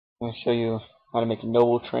I'm going to show you how to make a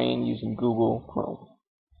noble train using Google Chrome.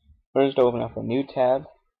 First, open up a new tab.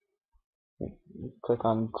 Click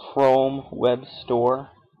on Chrome Web Store.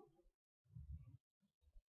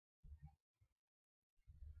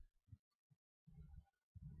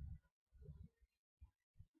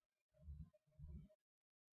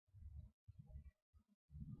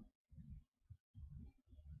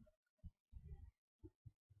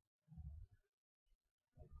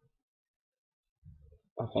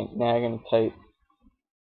 Okay, now you're going to type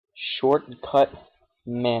Shortcut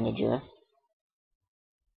Manager.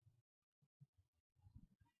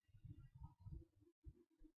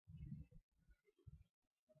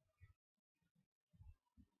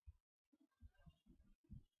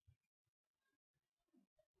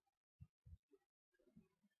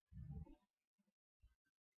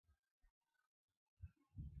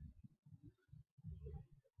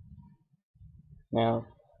 Now,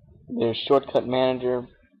 there's Shortcut Manager,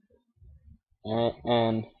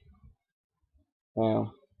 and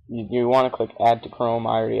now you want to click Add to Chrome.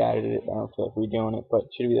 I already added it. I don't feel like redoing it, but it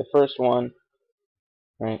should be the first one,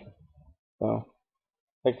 right? So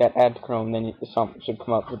click that Add to Chrome, then something should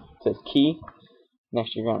come up that says Key.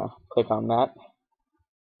 Next, you're gonna click on that.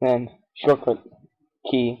 Then shortcut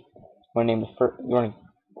key. You want to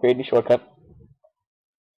create a shortcut,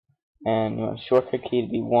 and you want a shortcut key to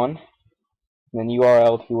be 1. And then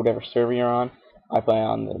URL to whatever server you're on. I play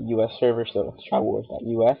on the US server, so it's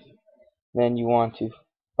tribewars.us. Then you want to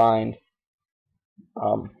find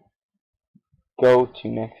go to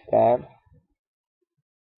next tab.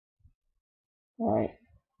 Alright.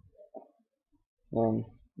 Then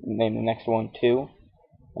name the next one 2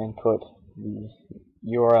 and put the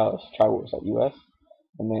URL as tribewars.us,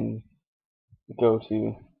 and then go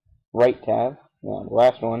to right tab. Now the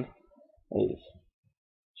last one is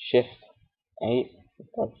Shift 8.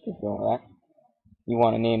 Let's keep going with that. You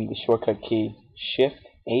want to name the shortcut key Shift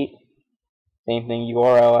 8. Same thing,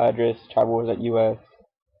 URL address, tribewars.us,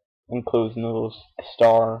 includes those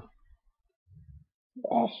star,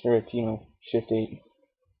 asterisk, Shift 8.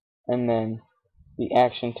 And then the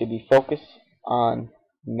action to be focused on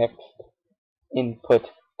next input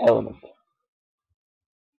element.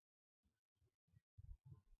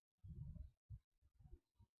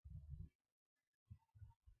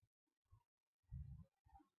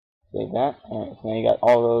 Save that. Alright, so now you got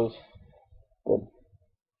all those. Good.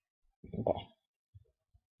 Okay.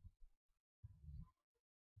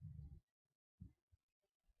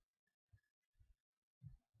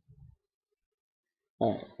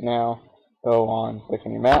 Alright, now go on, click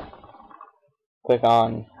on your map, click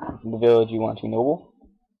on the village you want to ennoble,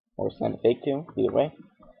 or send a fake to, either way.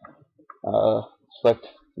 Select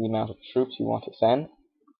the amount of troops you want to send.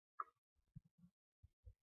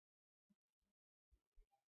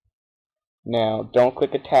 Now, don't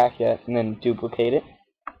click attack yet, and then duplicate it.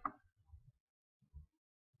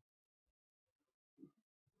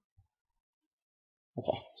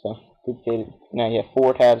 Okay, so duplicate it. Now you have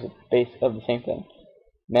 4 tabs at the base of the same thing.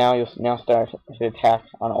 Now you'll start to attack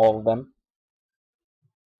on all of them.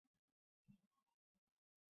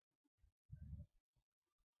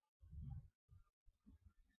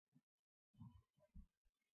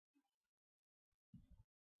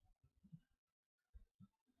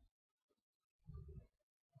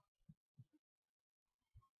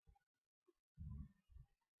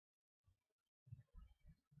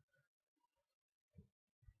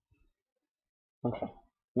 Okay.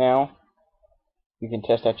 Now you can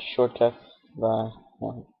test out your shortcuts by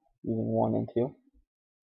using 1 and 2.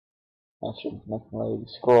 That should let you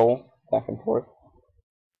scroll back and forth.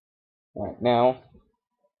 Alright, now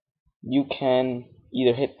you can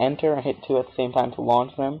either hit enter or hit 2 at the same time to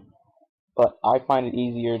launch them, but I find it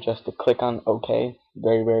easier just to click on OK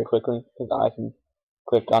very, very quickly, because I can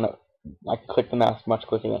click on it. I can click the mouse much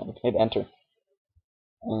quicker than I can hit enter.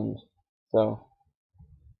 And so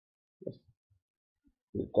just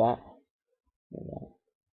do that.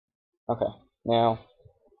 Okay, now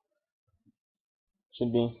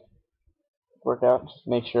should be work out. Just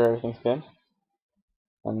make sure everything's good,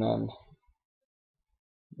 and then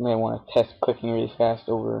you may want to test clicking really fast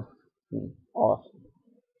over and off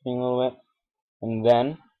a little bit, and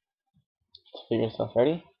then just get yourself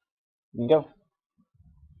ready and go.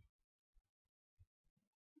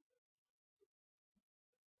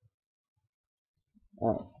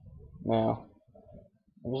 Alright, now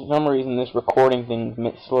for some reason this recording thing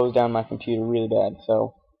slows down my computer really bad,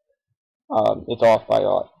 so it's off by a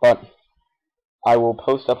lot. But I will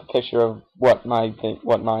post up a picture of what my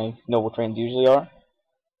noble trains usually are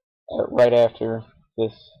right after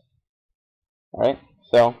this. Alright,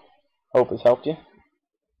 so hope this helped you.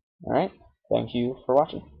 Alright, thank you for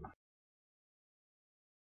watching.